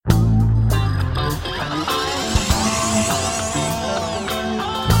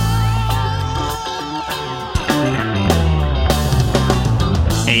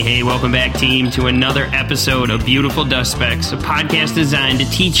Hey, welcome back, team, to another episode of Beautiful Dust Specks, a podcast designed to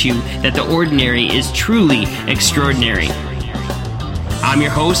teach you that the ordinary is truly extraordinary. I'm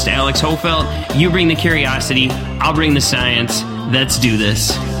your host, Alex Hofelt. You bring the curiosity, I'll bring the science. Let's do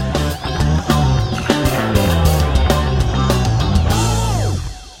this.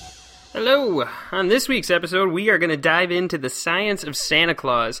 Hello! On this week's episode, we are going to dive into the science of Santa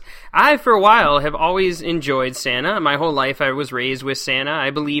Claus. I, for a while, have always enjoyed Santa. My whole life I was raised with Santa.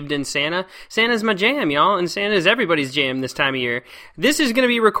 I believed in Santa. Santa's my jam, y'all, and Santa's everybody's jam this time of year. This is going to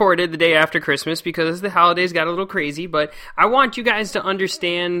be recorded the day after Christmas because the holidays got a little crazy, but I want you guys to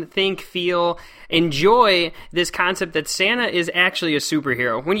understand, think, feel, enjoy this concept that Santa is actually a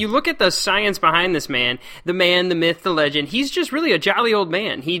superhero. When you look at the science behind this man, the myth, the legend, he's just really a jolly old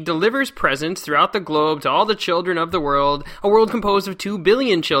man. He delivers presents throughout the globe to all the children of the world, a world composed of 2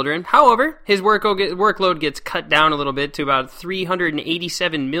 billion children. However, his workload gets cut down a little bit to about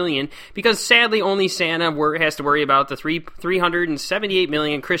 387 million because sadly only Santa has to worry about the 378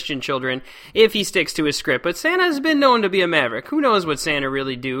 million Christian children if he sticks to his script. But Santa has been known to be a maverick. Who knows what Santa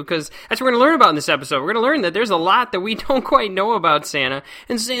really do? Because that's what we're going to learn about in this episode. We're going to learn that there's a lot that we don't quite know about Santa,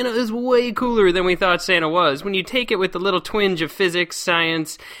 and Santa is way cooler than we thought Santa was when you take it with a little twinge of physics,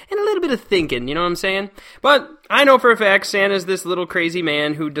 science, and a little bit of thinking, you know what I'm saying? But I know for a fact Santa's this little crazy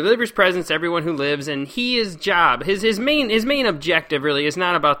man who delivers presents to everyone who lives, and his main objective really is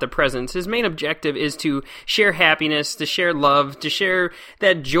not about the presents. His main objective is to share happiness, to share love, to share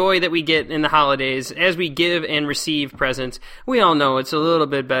that joy that we get in the holidays as we give and receive presents. We all know it's a little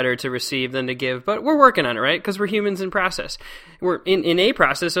bit better to receive than to give, but we're working on it, right? Because we're humans in process. We're in a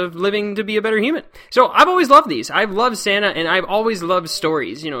process of living to be a better human. So I've always loved these. I've loved Santa, and I've always loved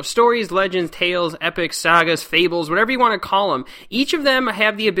stories. Stories, legends, tales, epics, sagas, fables, whatever you want to call them. Each of them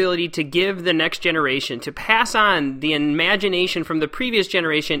have the ability to give the next generation, to pass on the imagination from the previous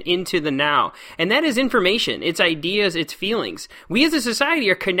generation into the now. And that is information, it's ideas, it's feelings. We as a society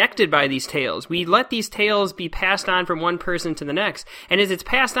are connected by these tales. We let these tales be passed on from one person to the next. And as it's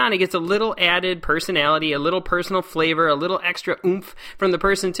passed on, it gets a little added personality, a little personal flavor, a little extra oomph from the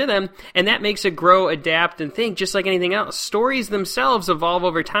person to them. And that makes it grow, adapt, and think just like anything else. Stories themselves evolve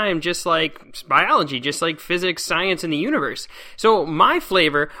over time, just like biology, just like physics, science, and the universe. So my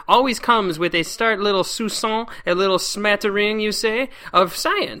flavor always comes with a little soupçon, a little smattering, you say, of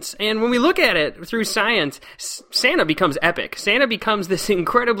science. And when we look at it through science, Santa becomes epic. Santa becomes this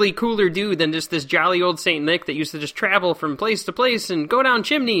incredibly cooler dude than just this jolly old Saint Nick that used to just travel from place to place and go down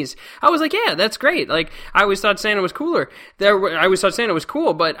chimneys. I was like, yeah, that's great. Like, I always thought Santa was cooler. I always thought Santa was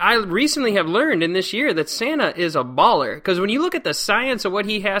cool, but I recently have learned in this year that Santa is a baller. Because when you look at the science of what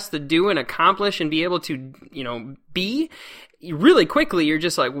he has to do and accomplish and be able to, be, really quickly, you're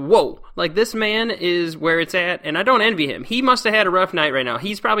just like, whoa, like this man is where it's at, and I don't envy him. He must have had a rough night right now.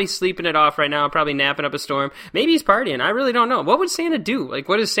 He's probably sleeping it off right now, probably napping up a storm. Maybe he's partying. I really don't know. What would Santa do? Like,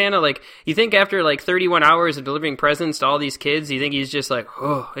 what is Santa like? You think after like 31 hours of delivering presents to all these kids, you think he's just like,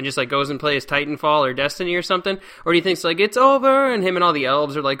 oh, and just like goes and plays Titanfall or Destiny or something? Or do you think it's like, it's over, and him and all the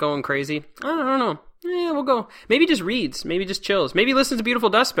elves are like going crazy? I don't know. Yeah, we'll go. Maybe just reads. Maybe just chills. Maybe listens to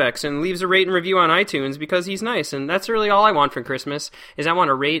Beautiful Dust Specks and leaves a rate and review on iTunes because he's nice. And that's really all I want for Christmas, is I want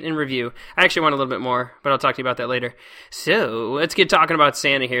a rate and review. I actually want a little bit more, but I'll talk to you about that later. So, let's get talking about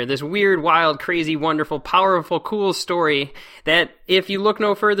Santa here. This weird, wild, crazy, wonderful, powerful, cool story that, if you look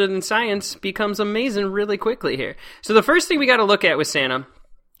no further than science, becomes amazing really quickly here. So the first thing we got to look at with Santa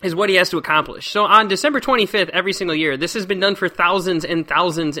is what he has to accomplish. So on December 25th every single year, this has been done for thousands and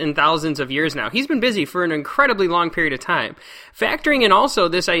thousands and thousands of years now. He's been busy for an incredibly long period of time. Factoring in also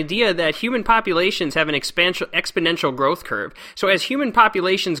this idea that human populations have an exponential growth curve. So as human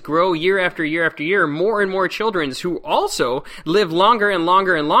populations grow year after year after year, more and more children who also live longer and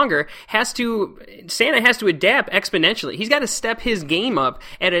longer and longer Santa has to adapt exponentially. He's got to step his game up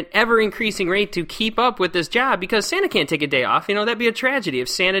at an ever-increasing rate to keep up with this job, because Santa can't take a day off. That'd be a tragedy. If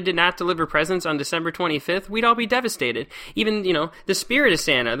Santa did not deliver presents on December 25th, we'd all be devastated. Even, the spirit of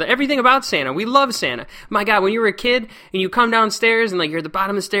Santa, everything about Santa. We love Santa. My God, when you were a kid and you come downstairs and like you're at the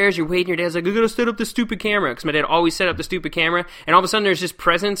bottom of the stairs, you're waiting, your dad's like, I gotta set up the stupid camera, because my dad always set up the stupid camera, and all of a sudden there's just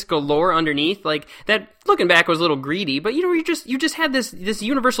presents galore underneath. Like, that, looking back, was a little greedy, but you just had this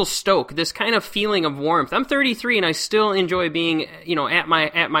universal stoke, this kind of feeling of warmth. I'm 33 and I still enjoy being, at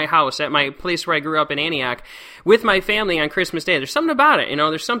my house, at my place where I grew up in Antioch, with my family on Christmas Day. There's something about it,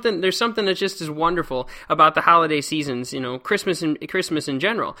 there's something that just is wonderful about the holiday seasons, Christmas in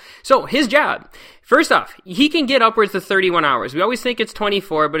general. So his job, first off, he can get upwards to 31 hours. We always think it's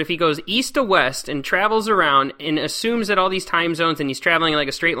 24, but if he goes east to west and travels around and assumes that all these time zones and he's traveling like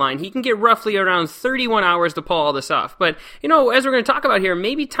a straight line, he can get roughly around 31 31 hours to pull all this off. But, as we're going to talk about here,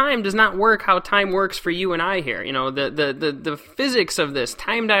 maybe time does not work how time works for you and I here. The physics of this,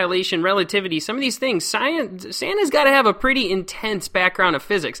 time dilation, relativity, some of these things, Santa's got to have a pretty intense background of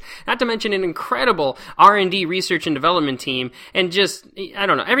physics, not to mention an incredible R&D research and development team, and just, I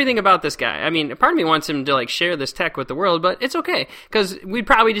don't know, everything about this guy. I mean, part of me wants him to share this tech with the world, but it's okay, because we'd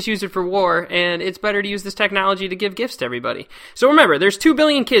probably just use it for war, and it's better to use this technology to give gifts to everybody. So remember, there's 2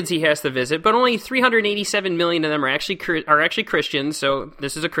 billion kids he has to visit, but only 387 million of them are actually Christians, so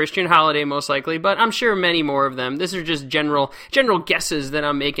this is a Christian holiday most likely, but I'm sure many more of them. This are just general guesses that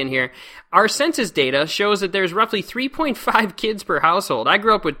I'm making here. Our census data shows that there's roughly 3.5 kids per household. I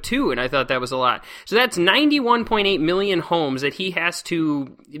grew up with 2, and I thought that was a lot. So that's 91.8 million homes that he has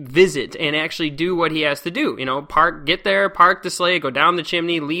to visit and actually do what he has to do. Get there, park the sleigh, go down the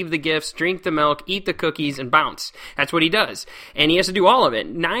chimney, leave the gifts, drink the milk, eat the cookies, and bounce. That's what he does. And he has to do all of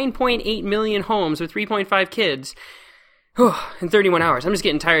it. 9.8 million homes with 3.5 kids. In 31 hours. I'm just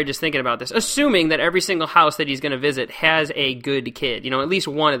getting tired just thinking about this. Assuming that every single house that he's going to visit has a good kid. At least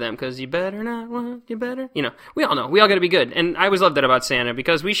one of them, because you better not want, you better. We all know. We all got to be good. And I always love that about Santa,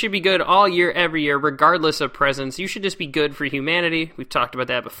 because we should be good all year, every year, regardless of presents. You should just be good for humanity. We've talked about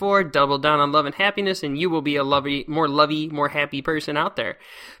that before. Double down on love and happiness, and you will be a more happy person out there.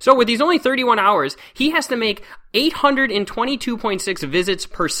 So with these only 31 hours, he has to make 822.6 visits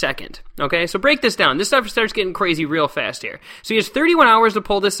per second. Okay, so break this down. This stuff starts getting crazy real fast here. So he has 31 hours to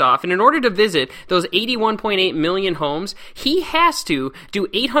pull this off, and in order to visit those 81.8 million homes, he has to do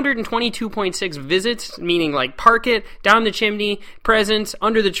 822.6 visits, meaning park it, down the chimney, presents,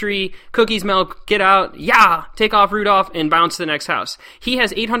 under the tree, cookies, milk, get out, take off Rudolph, and bounce to the next house. He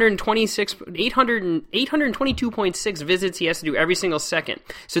has 822.6 visits he has to do every single second.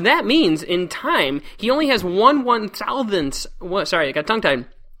 So that means in time, he only has 1/1000th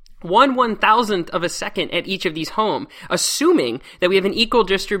of a second at each of these homes, assuming that we have an equal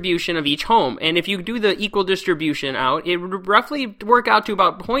distribution of each home. And if you do the equal distribution out, it would roughly work out to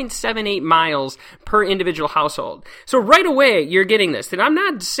about 0.78 miles per individual household. So right away, you're getting this. And I'm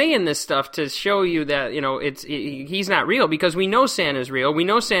not saying this stuff to show you that, he's not real, because we know Santa's real. We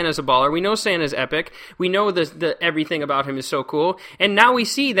know Santa's a baller. We know Santa's epic. We know the everything about him is so cool. And now we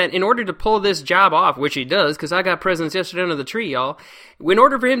see that in order to pull this job off, which he does, because I got presents yesterday under the tree, y'all, in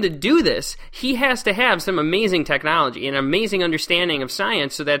order for him to do this, he has to have some amazing technology and amazing understanding of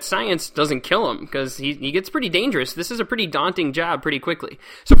science, so that science doesn't kill him, because he gets pretty dangerous. This is a pretty daunting job pretty quickly.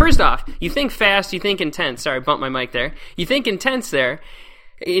 So first off, you think fast, you think intense. Sorry, bumped my mic there. You think intensely,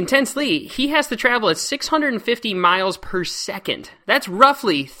 he has to travel at 650 miles per second. That's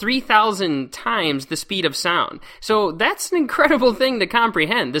roughly 3,000 times the speed of sound. So that's an incredible thing to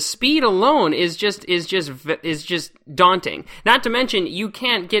comprehend. The speed alone is just daunting. Not to mention, you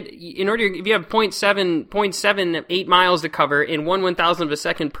can't get, if you have 0.78 miles to cover in 1/1000th of a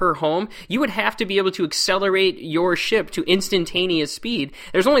second per home, you would have to be able to accelerate your ship to instantaneous speed.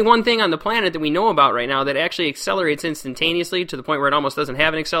 There's only one thing on the planet that we know about right now that actually accelerates instantaneously to the point where it almost doesn't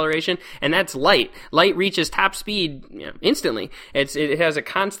have an acceleration, and that's light. Light reaches top speed instantly. It has a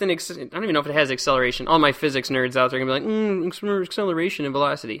constant, I don't even know if it has acceleration. All my physics nerds out there are going to be like, acceleration and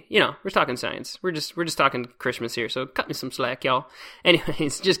velocity. We're talking science. We're just talking Christmas here, so cut me some slack, y'all.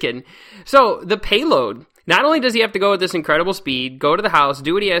 Anyways, just kidding. So the payload, not only does he have to go at this incredible speed, go to the house,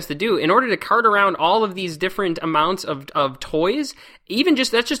 do what he has to do, in order to cart around all of these different amounts of toys,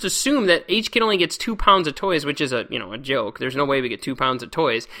 let's just assume that each kid only gets 2 pounds of toys, which is a joke. There's no way we get 2 pounds of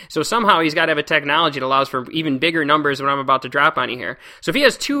toys. So somehow he's got to have a technology that allows for even bigger numbers than what I'm about to drop on you here. So if he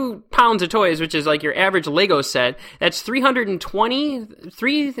has 2 pounds of toys, which is like your average Lego set, that's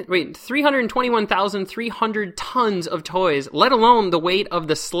 321,300 tons of toys, let alone the weight of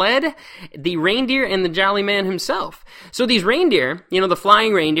the sled, the reindeer, and the Jolly Man himself. So these reindeer, the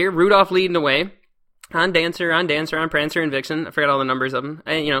flying reindeer, Rudolph leading the way, on Dancer, on Prancer, and Vixen. I forgot all the numbers of them.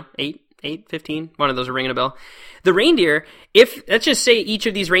 8, 15, one of those are ringing a bell. The reindeer, let's just say each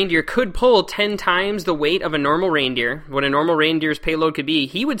of these reindeer could pull 10 times the weight of a normal reindeer, what a normal reindeer's payload could be,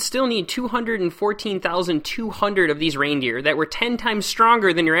 he would still need 214,200 of these reindeer that were 10 times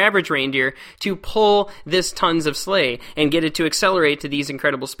stronger than your average reindeer to pull this tons of sleigh and get it to accelerate to these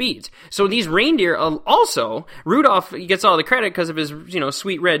incredible speeds. So these reindeer also, Rudolph gets all the credit because of his,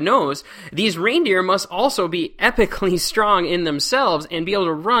 sweet red nose. These reindeer must also be epically strong in themselves and be able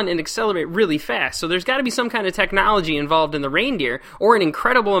to run and accelerate really fast. So there's got to be some kind of technology involved in the reindeer, or an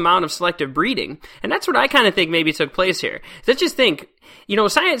incredible amount of selective breeding. And that's what I kind of think maybe took place here. Let's just think,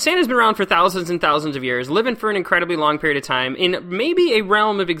 Santa's been around for thousands and thousands of years, living for an incredibly long period of time, in maybe a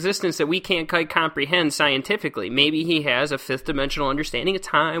realm of existence that we can't quite comprehend scientifically. Maybe he has a fifth dimensional understanding of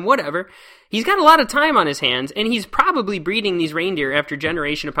time, whatever. He's got a lot of time on his hands, and he's probably breeding these reindeer after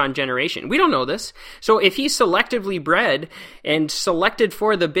generation upon generation. We don't know this. So if he's selectively bred and selected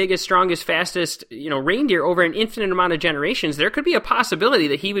for the biggest, strongest, fastest, reindeer over an infinite amount of generations, there could be a possibility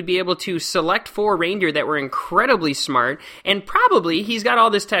that he would be able to select for reindeer that were incredibly smart, and probably he's got all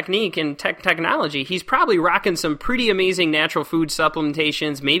this technique and technology. He's probably rocking some pretty amazing natural food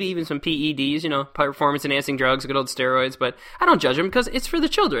supplementations, maybe even some PEDs, performance-enhancing drugs, good old steroids, but I don't judge him because it's for the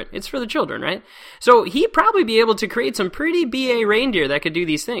children. It's for the children. Right? So he'd probably be able to create some pretty BA reindeer that could do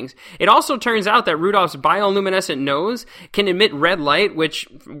these things. It also turns out that Rudolph's bioluminescent nose can emit red light, which,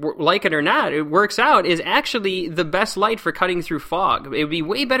 like it or not, it works out, is actually the best light for cutting through fog. It would be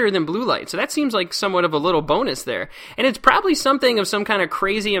way better than blue light. So that seems like somewhat of a little bonus there. And it's probably something of some kind of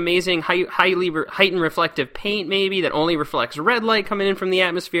crazy, amazing, highly heightened reflective paint, maybe, that only reflects red light coming in from the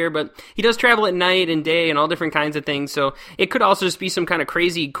atmosphere. But he does travel at night and day and all different kinds of things. So it could also just be some kind of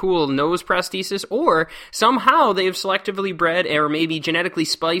crazy, cool nose prosthesis, or somehow they've selectively bred or maybe genetically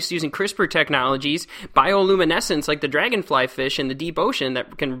spliced using CRISPR technologies bioluminescence like the dragonfly fish in the deep ocean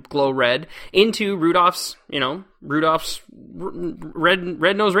that can glow red into Rudolph's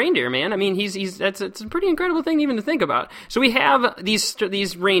red-nosed reindeer, man. I mean, it's a pretty incredible thing even to think about. So we have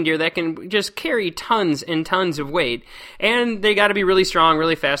these reindeer that can just carry tons and tons of weight, and they got to be really strong,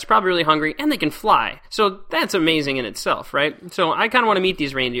 really fast, probably really hungry, and they can fly. So that's amazing in itself, right? So I kind of want to meet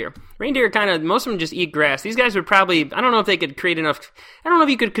these reindeer. Reindeer most of them just eat grass. These guys would probably, I don't know if they could create enough, I don't know if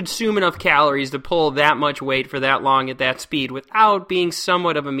you could consume enough calories to pull that much weight for that long at that speed without being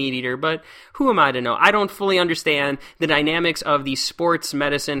somewhat of a meat eater, but who am I to know? I don't fully understand the dynamics of the sports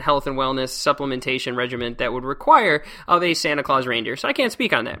medicine, health and wellness supplementation regimen that would require of a Santa Claus reindeer, so I can't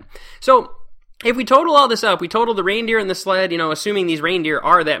speak on that. So if we total all this up, we total the reindeer and the sled, assuming these reindeer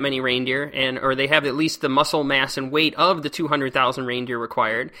are that many reindeer, or they have at least the muscle mass and weight of the 200,000 reindeer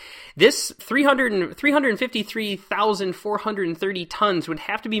required, this 353,430 tons would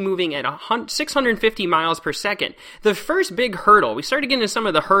have to be moving at 650 miles per second. The first big hurdle, we started getting into some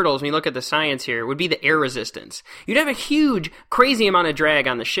of the hurdles when you look at the science here, would be the air resistance. You'd have a huge, crazy amount of drag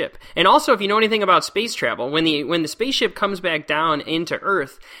on the ship. And also, if you know anything about space travel, when the spaceship comes back down into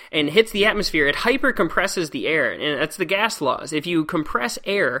Earth and hits the atmosphere, it hyper compresses the air, and that's the gas laws. If you compress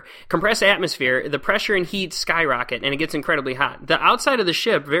atmosphere, the pressure and heat skyrocket, and it gets incredibly hot. The outside of the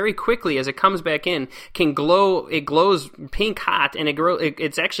ship, very quickly as it comes back in, can glow. It glows pink hot, and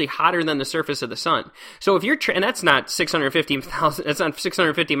it's actually hotter than the surface of the sun. So if you're and that's not 650,000. That's not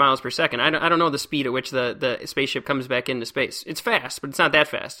 650 miles per second. I don't know the speed at which the spaceship comes back into space. It's fast, but it's not that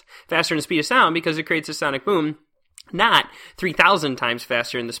fast. Faster than the speed of sound because it creates a sonic boom. Not 3,000 times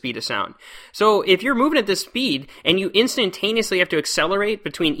faster than the speed of sound. So if you're moving at this speed and you instantaneously have to accelerate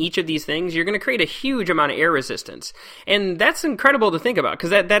between each of these things, you're going to create a huge amount of air resistance. And that's incredible to think about,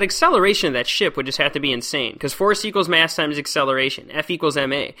 because that acceleration of that ship would just have to be insane, because force equals mass times acceleration, F equals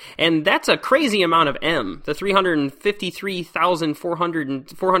ma. And that's a crazy amount of m. The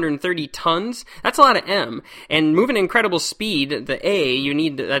 353,430 tons, that's a lot of m. And moving at incredible speed, the a,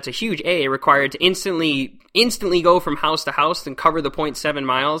 that's a huge a required to instantly go from house to house and cover the 0.7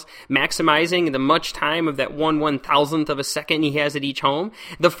 miles, maximizing the much time of that 1/1000th of a second he has at each home.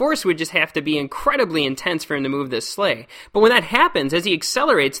 The force would just have to be incredibly intense for him to move this sleigh. But when that happens, as he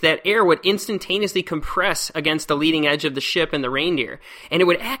accelerates, that air would instantaneously compress against the leading edge of the ship and the reindeer. And it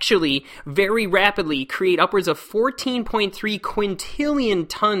would actually very rapidly create upwards of 14.3 quintillion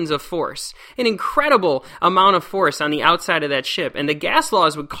tons of force. An incredible amount of force on the outside of that ship. And the gas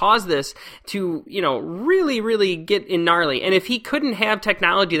laws would cause this to, really get in gnarly. And if he couldn't have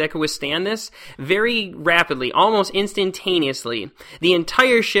technology that could withstand this, very rapidly, almost instantaneously, the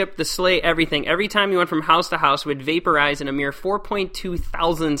entire ship, the sleigh, everything, every time he went from house to house, would vaporize in a mere 4.2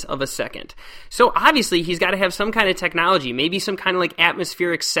 thousandths of a second. So obviously he's got to have some kind of technology, maybe some kind of like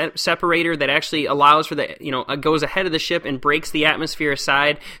atmospheric separator that actually allows for goes ahead of the ship and breaks the atmosphere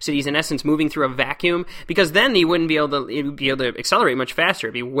aside, so he's in essence moving through a vacuum, because then he wouldn't be able to accelerate much faster.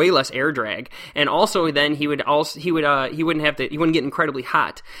 It'd be way less air drag. And also then he wouldn't get incredibly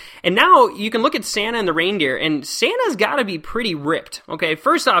hot. And now you can look at Santa and the reindeer, and Santa's got to be pretty ripped. Okay,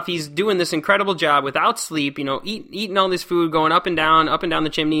 first off, he's doing this incredible job without sleep, eating all this food, going up and down the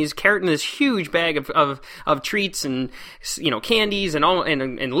chimneys, carrying this huge bag of treats and candies and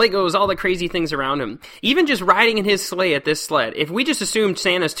Legos, all the crazy things around him. Even just riding in his sleigh at this sled. If we just assumed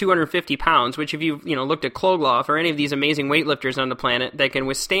Santa's 250 pounds, which if you've looked at Klogloff or any of these amazing weightlifters on the planet that can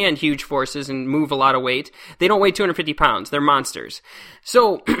withstand huge forces and move a lot of weight, they don't weigh 250 pounds. They're monsters.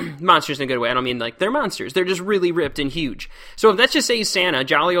 So, monsters in a good way. I don't mean like they're monsters. They're just really ripped and huge. So if let's just say Santa,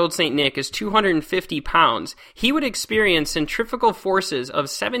 jolly old St. Nick, is 250 pounds, he would experience centrifugal forces of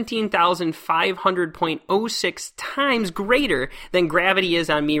 17,500.06 times greater than gravity is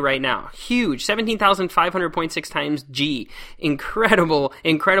on me right now. Huge. 17,500.6 times G. Incredible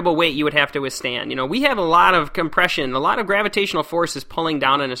weight you would have to withstand. You know, we have a lot of compression, a lot of gravitational forces pulling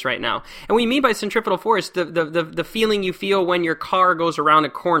down on us right now. And we mean by centrifugal force, the feeling you feel when your car goes around a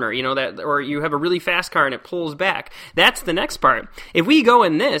corner, you know, that, or you have a really fast car and it pulls back. That's the next part. If we go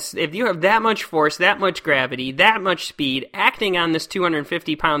in this, if you have that much force, that much gravity, that much speed acting on this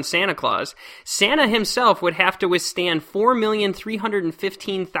 250-pound Santa Claus, Santa himself would have to withstand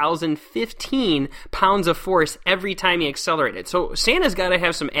 4,315,015 pounds of force every time he accelerated. So Santa's got to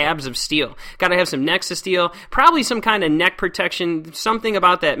have some abs of steel, got to have some necks of steel, probably some kind of neck protection, something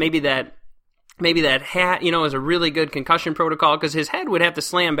about that, maybe that hat, you know, is a really good concussion protocol because his head would have to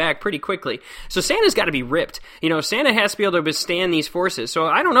slam back pretty quickly. So Santa's got to be ripped. You know, Santa has to be able to withstand these forces. So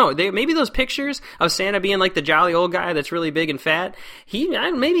I don't know. Maybe those pictures of Santa being like the jolly old guy that's really big and fat,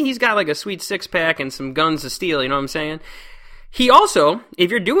 maybe he's got like a sweet six-pack and some guns of steel, you know what I'm saying? He also, if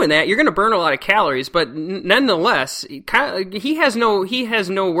you're doing that, you're going to burn a lot of calories, but nonetheless, he has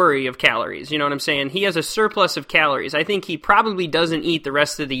no worry of calories, you know what I'm saying? He has a surplus of calories. I think he probably doesn't eat the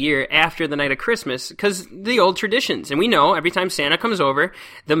rest of the year after the night of Christmas, because the old traditions. And we know every time Santa comes over,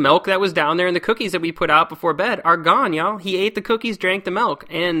 the milk that was down there and the cookies that we put out before bed are gone, y'all. He ate the cookies, drank the milk,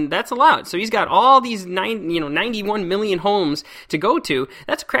 and that's allowed. So he's got all these 91 million homes to go to.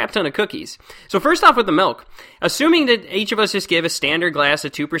 That's a crap ton of cookies. So first off with the milk, assuming that each of us just give a standard glass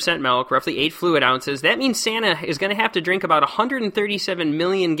of 2% milk, roughly 8 fluid ounces, that means Santa is going to have to drink about 137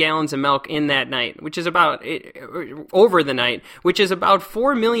 million gallons of milk in that night, which is about, over the night, which is about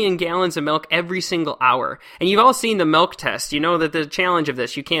 4 million gallons of milk every single hour. And you've all seen the milk test. You know that the challenge of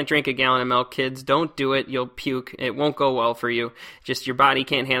this, you can't drink a gallon of milk, kids. Don't do it. You'll puke. It won't go well for you. Just your body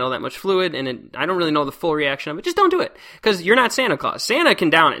can't handle that much fluid, and I don't really know the full reaction of it. Just don't do it, because you're not Santa Claus. Santa can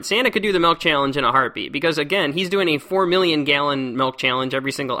down it. Santa could do the milk challenge in a heartbeat, because again, he's doing a 4 million gallon milk challenge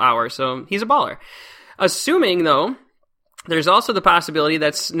every single hour, so he's a baller. Assuming, though, there's also the possibility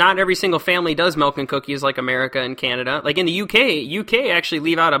that not every single family does milk and cookies like America and Canada. Like in the UK actually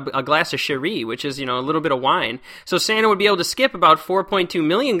leave out a glass of sherry, which is, you know, a little bit of wine. So Santa would be able to skip about 4.2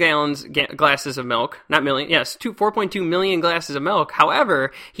 million glasses of milk. Not million, yes, 4.2 million glasses of milk.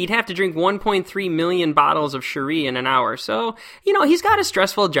 However, he'd have to drink 1.3 million bottles of sherry in an hour. So, you know, he's got a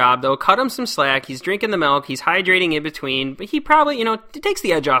stressful job, though. Cut him some slack. He's drinking the milk. He's hydrating in between. But he probably, you know, takes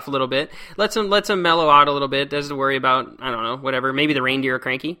the edge off a little bit. Lets him mellow out a little bit. Doesn't worry about, I don't know, whatever. Maybe the reindeer are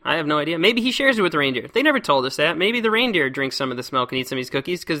cranky. I have no idea. Maybe he shares it with the reindeer. They never told us that. Maybe the reindeer drinks some of this milk and eats some of these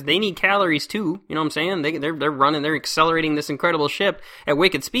cookies because they need calories too. You know what I'm saying? They're accelerating this incredible ship at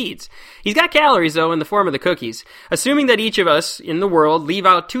wicked speeds. He's got calories though in the form of the cookies. Assuming that each of us in the world leave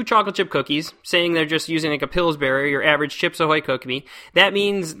out 2 chocolate chip cookies, saying they're just using like a Pillsbury or average Chips Ahoy cookie, that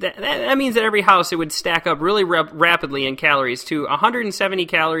means that every house it would stack up really rapidly in calories to 170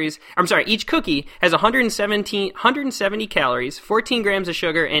 calories. I'm sorry, each cookie has 170 calories, 14 grams of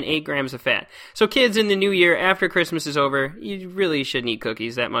sugar, and 8 grams of fat. So kids, in the new year, after Christmas is over, you really shouldn't eat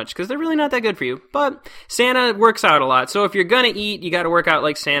cookies that much because they're really not that good for you. But Santa works out a lot. So if you're going to eat, you got to work out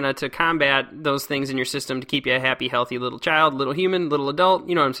like Santa to combat those things in your system to keep you a happy, healthy little child, little human, little adult.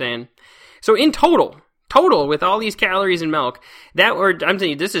 You know what I'm saying? So in total, with all these calories in milk, I'm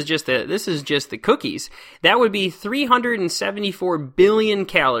telling you, this is just the cookies. That would be 374 billion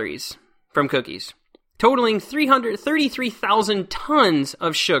calories from cookies, totaling 333,000 tons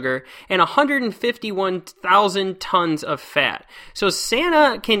of sugar and 151,000 tons of fat. So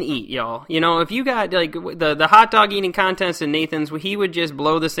Santa can eat, y'all. You know, if you got like the hot dog eating contest in Nathan's, he would just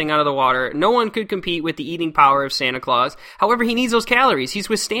blow this thing out of the water. No one could compete with the eating power of Santa Claus. However, he needs those calories. He's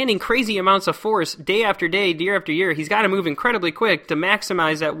withstanding crazy amounts of force day after day, year after year. He's got to move incredibly quick to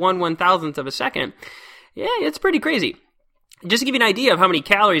maximize that 1/1000th of a second. Yeah, it's pretty crazy. Just to give you an idea of how many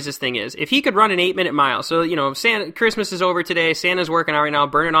calories this thing is, if he could run an 8-minute mile, so, you know, Christmas is over today, Santa's working out right now,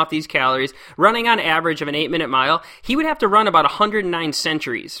 burning off these calories, running on average of an 8-minute mile, he would have to run about 109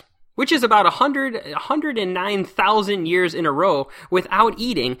 centuries, which is about 109,000 years in a row without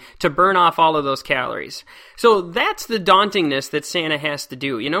eating to burn off all of those calories. So that's the dauntingness that Santa has to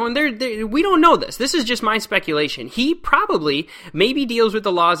do, you know, and we don't know this. This is just my speculation. He probably maybe deals with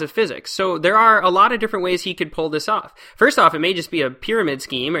the laws of physics. So there are a lot of different ways he could pull this off. First off, it may just be a pyramid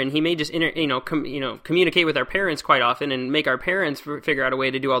scheme, and he may just communicate with our parents quite often and make our parents figure out a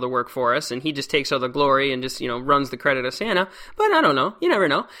way to do all the work for us, and he just takes all the glory and just, you know, runs the credit of Santa. But I don't know. You never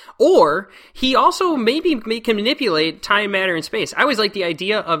know. Or he also maybe can manipulate time, matter, and space. I always like the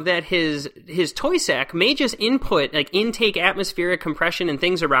idea of that his toy sack may just input, like intake atmospheric compression and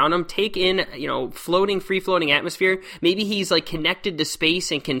things around him, take in, free floating atmosphere. Maybe he's like connected to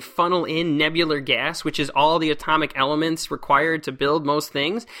space and can funnel in nebular gas, which is all the atomic elements required to build most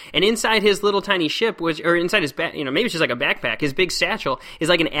things. And inside his little tiny ship, or inside his maybe it's just like a backpack, his big satchel is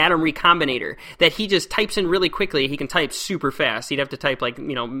like an atom recombinator that he just types in really quickly. He can type super fast. He'd have to type like,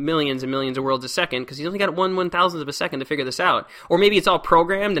 millions and millions of words a second because he's only got 1/1000th of a second to figure this out. Or maybe it's all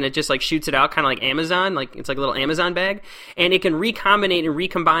programmed and it just like shoots it out kind of like Amazon, like it's like a little Amazon bag, and it can recombinate and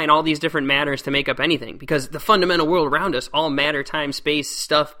recombine all these different matters to make up anything, because the fundamental world around us, all matter, time, space,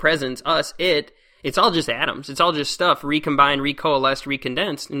 stuff, presence, us, it's all just atoms. It's all just stuff recombined, recoalesced,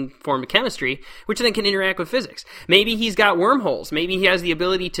 recondensed and formed chemistry, which then can interact with physics. Maybe he's got wormholes. Maybe he has the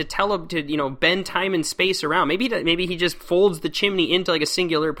ability to bend time and space around. Maybe he just folds the chimney into like a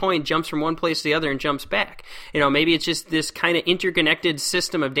singular point, jumps from one place to the other and jumps back. Maybe it's just this kind of interconnected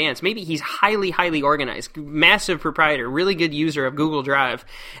system of dance. Maybe he's highly, highly organized, massive proprietor, really good user of Google Drive,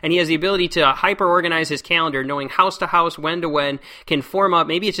 and he has the ability to hyper-organize his calendar, knowing house to house, when to when, can form up.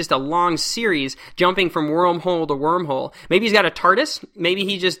 Maybe it's just a long series jumping from wormhole to wormhole. Maybe he's got a TARDIS. Maybe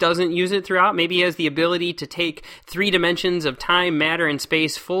he just doesn't use it throughout. Maybe he has the ability to take 3 dimensions of time, matter, and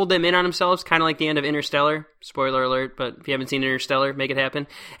space, fold them in on himself, kind of like the end of Interstellar. Spoiler alert, but if you haven't seen Interstellar, make it happen.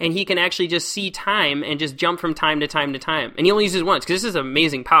 And he can actually just see time and just jump from time to time to time. And he only uses once, because this is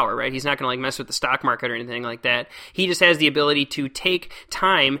amazing power, right? He's not going to like mess with the stock market or anything like that. He just has the ability to take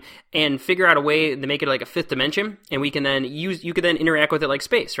time and figure out a way to make it like a 5th dimension, and you can then interact with it like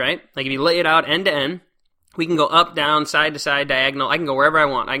space, right? Like if you lay it out end to end, we can go up, down, side to side, diagonal. I can go wherever I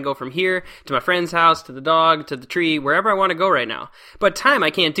want. I can go from here to my friend's house, to the dog, to the tree, wherever I want to go right now. But time, I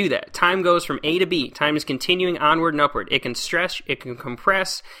can't do that. Time goes from A to B. Time is continuing onward and upward. It can stretch, it can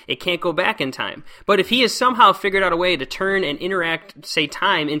compress, it can't go back in time. But if he has somehow figured out a way to turn and interact, say,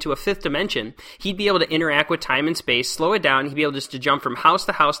 time into a 5th dimension, he'd be able to interact with time and space, slow it down. He'd be able just to jump from house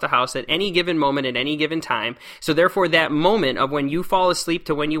to house to house at any given moment, at any given time. So therefore, that moment of when you fall asleep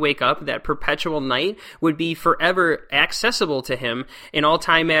to when you wake up, that perpetual night, would be forever accessible to him in all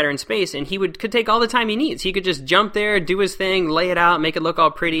time, matter, and space, and he could take all the time he needs. He could just jump there, do his thing, lay it out, make it look all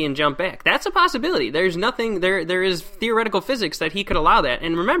pretty, and jump back. That's a possibility. There's nothing there is theoretical physics that he could allow that.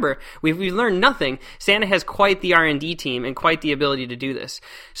 And remember, we've learned nothing. Santa has quite the R&D team and quite the ability to do this.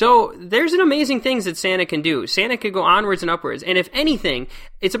 So there's an amazing things that Santa can do. Santa could go onwards and upwards, and if anything,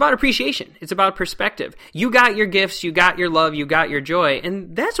 it's about appreciation. It's about perspective. You got your gifts, you got your love, you got your joy,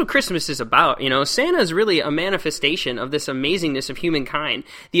 and that's what Christmas is about. Santa is really a manifestation of this amazingness of humankind.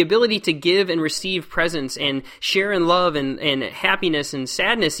 The ability to give and receive presents and share in love and happiness and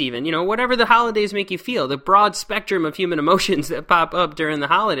sadness even. Whatever the holidays make you feel. The broad spectrum of human emotions that pop up during the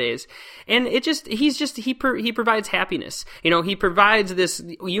holidays. And he provides happiness. He provides this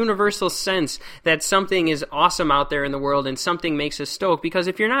universal sense that something is awesome out there in the world and something makes us stoked. Because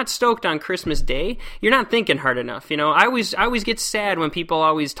if you're not stoked on Christmas Day, you're not thinking hard enough. I always get sad when people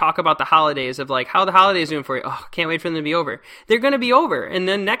always talk about the holidays, of like, how the holidays doing for you? Oh, can't wait for them to be over. They're going to be over. And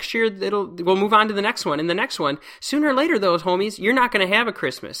then next year, we'll move on to the next one. And the next one, sooner or later, those homies, you're not going to have a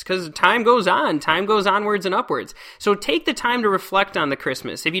Christmas, because time goes on. Time goes onwards and upwards. So take the time to reflect on the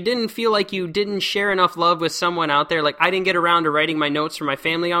Christmas. If you didn't feel like you didn't share enough love with someone out there, like I didn't get around to writing my notes for my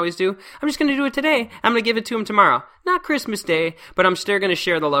family always do, I'm just going to do it today. I'm going to give it to them tomorrow. Not Christmas Day, but I'm still going to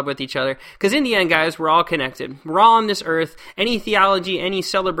share the love with each other. Because in the end, guys, we're all connected. We're all on this earth. Any theology, any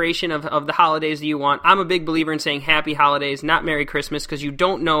celebration of the holidays that you want, I'm a big believer in saying happy holidays, not Merry Christmas, because you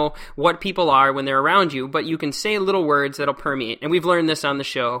don't know what people are when they're around you, but you can say little words that'll permeate. And we've learned this on the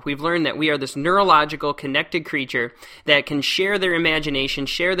show. We've learned that we are this neurological, connected creature that can share their imagination,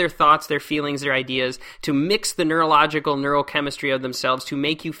 share their thoughts, their feelings, their ideas, to mix the neurological neurochemistry of themselves to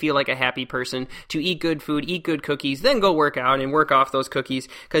make you feel like a happy person, to eat good food, eat good cookies, then go work out and work off those cookies,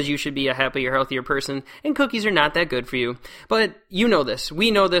 because you should be a happier, healthier person, and cookies are not that good for you. But you know this.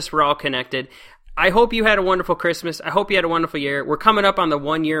 We know this. We're all connected. I hope you had a wonderful Christmas. I hope you had a wonderful year. We're coming up on the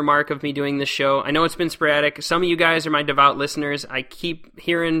 1-year mark of me doing this show. I know it's been sporadic. Some of you guys are my devout listeners. I keep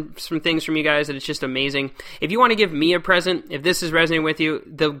hearing some things from you guys that it's just amazing. If you want to give me a present, if this is resonating with you,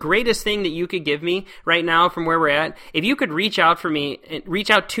 the greatest thing that you could give me right now from where we're at, if you could reach out to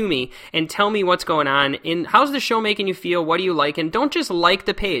me and tell me what's going on, and how's the show making you feel, what do you like, and don't just like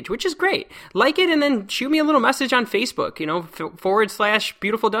the page, which is great. Like it and then shoot me a little message on Facebook,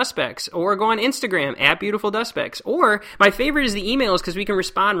 /Beautiful Dust Specks, or go on Instagram Instagram at Beautiful Dust Specks. Or my favorite is the emails because we can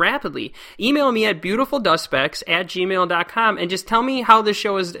respond rapidly. Email me at beautifuldustspecks@gmail.com and just tell me how this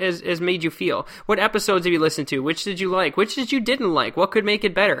show has made you feel. What episodes have you listened to? Which did you like? Which did you didn't like? What could make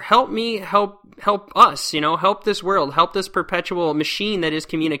it better? Help me help us, help this world, help this perpetual machine that is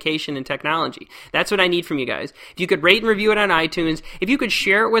communication and technology. That's what I need from you guys. If you could rate and review it on iTunes, if you could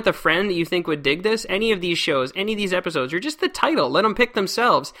share it with a friend that you think would dig this, any of these shows, any of these episodes, or just the title, let them pick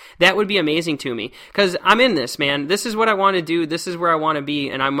themselves. That would be amazing to me because I'm in this, man. This is what I want to do. This is where I want to be,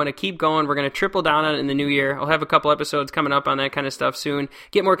 and I'm going to keep going. We're going to triple down on it in the new year. I'll have a couple episodes coming up on that kind of stuff soon.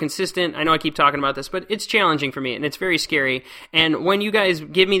 Get more consistent. I know I keep talking about this, but it's challenging for me, and it's very scary. And when you guys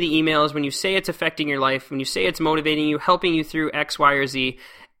give me the emails, when you say it's affecting your life, when you say it's motivating you, helping you through X, Y, or Z,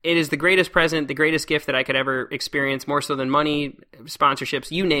 it is the greatest present, the greatest gift that I could ever experience, more so than money,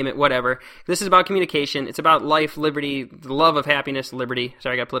 sponsorships, you name it, whatever. This is about communication. It's about life, liberty, the love of happiness, liberty.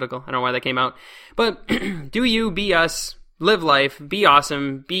 Sorry, I got political. I don't know why that came out. But do you, be us, live life, be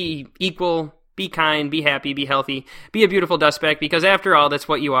awesome, be equal, be kind, be happy, be healthy, be a beautiful dust speck, because after all, that's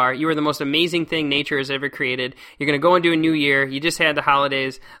what you are. You are the most amazing thing nature has ever created. You're going to go into a new year. You just had the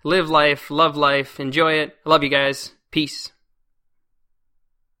holidays. Live life, love life, enjoy it. I love you guys. Peace.